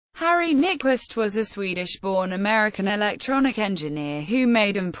Harry Nyquist was a Swedish-born American electronic engineer who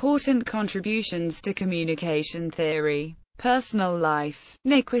made important contributions to communication theory. Personal life.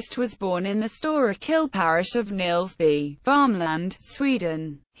 Nyquist was born in the Storakill parish of Nilsby, Värmland,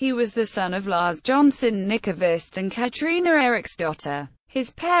 Sweden. He was the son of Lars Jonsson Nyqvist and Katrina Eriksdotter. His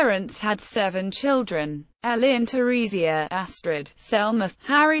parents had 7 children: Elin Theresia, Astrid, Selma,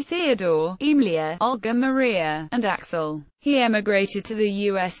 Harry Theodor, Emilia, Olga Maria, and Axel. He emigrated to the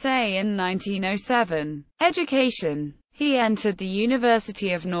USA in 1907. Education. He entered the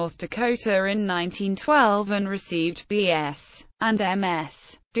University of North Dakota in 1912 and received B.S. and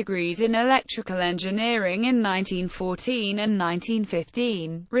M.S. degrees in electrical engineering in 1914 and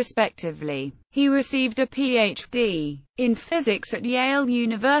 1915, respectively. He received a Ph.D. in physics at Yale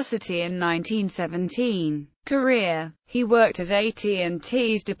University in 1917. Career. He worked at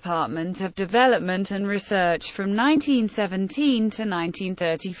AT&T's Department of Development and Research from 1917 to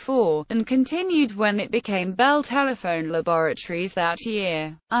 1934, and continued when it became Bell Telephone Laboratories that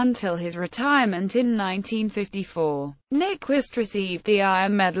year, until his retirement in 1954. Nyquist received the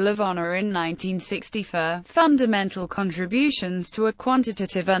Iron Medal of Honor in 1960 for fundamental contributions to a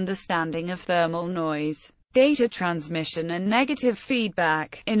quantitative understanding of thermal noise, data transmission and negative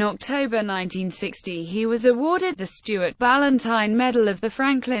feedback. In October 1960 he was awarded the Stuart Ballantine Medal of the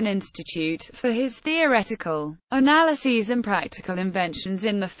Franklin Institute for his theoretical analyses and practical inventions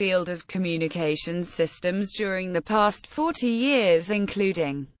in the field of communications systems during the past 40 years,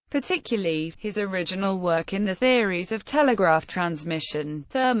 including particularly his original work in the theories of telegraph transmission,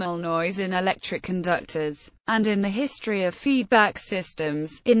 thermal noise in electric conductors, and in the history of feedback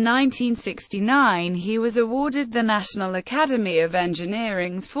systems. In 1969 he was awarded the National Academy of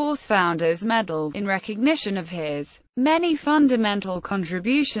Engineering's 4th Founders Medal, in recognition of his many fundamental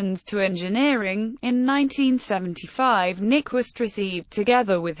contributions to engineering. In 1975 Nyquist received,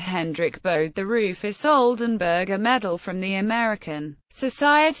 together with Hendrik Bode, the Rufus Oldenburger Medal from the American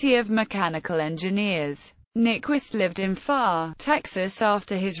Society of Mechanical Engineers. Nyquist lived in Pharr, Texas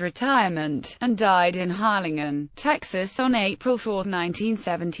after his retirement, and died in Harlingen, Texas on April 4,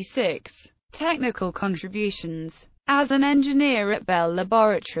 1976. Technical contributions. As an engineer at Bell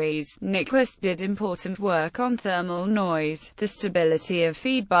Laboratories, Nyquist did important work on thermal noise, the stability of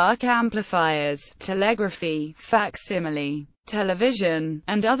feedback amplifiers, telegraphy, facsimile, television,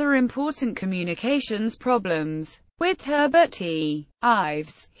 and other important communications problems. With Herbert E.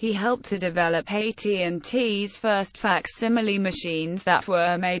 Ives, he helped to develop AT&T's first facsimile machines that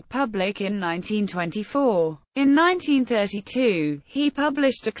were made public in 1924. In 1932, he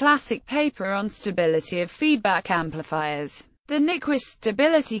published a classic paper on stability of feedback amplifiers. The Nyquist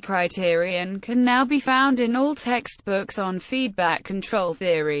stability criterion can now be found in all textbooks on feedback control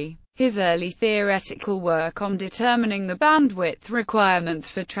theory. His early theoretical work on determining the bandwidth requirements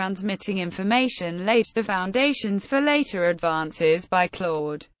for transmitting information laid the foundations for later advances by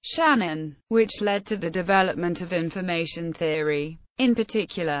Claude Shannon, which led to the development of information theory. In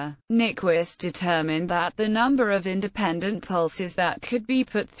particular, Nyquist determined that the number of independent pulses that could be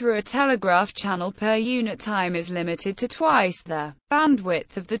put through a telegraph channel per unit time is limited to twice the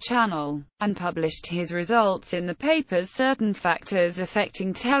bandwidth of the channel, and published his results in the papers Certain Factors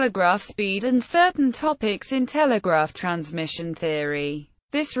Affecting Telegraph Speed and Certain Topics in Telegraph Transmission Theory.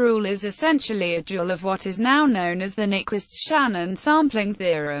 This rule is essentially a dual of what is now known as the Nyquist-Shannon sampling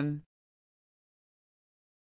theorem.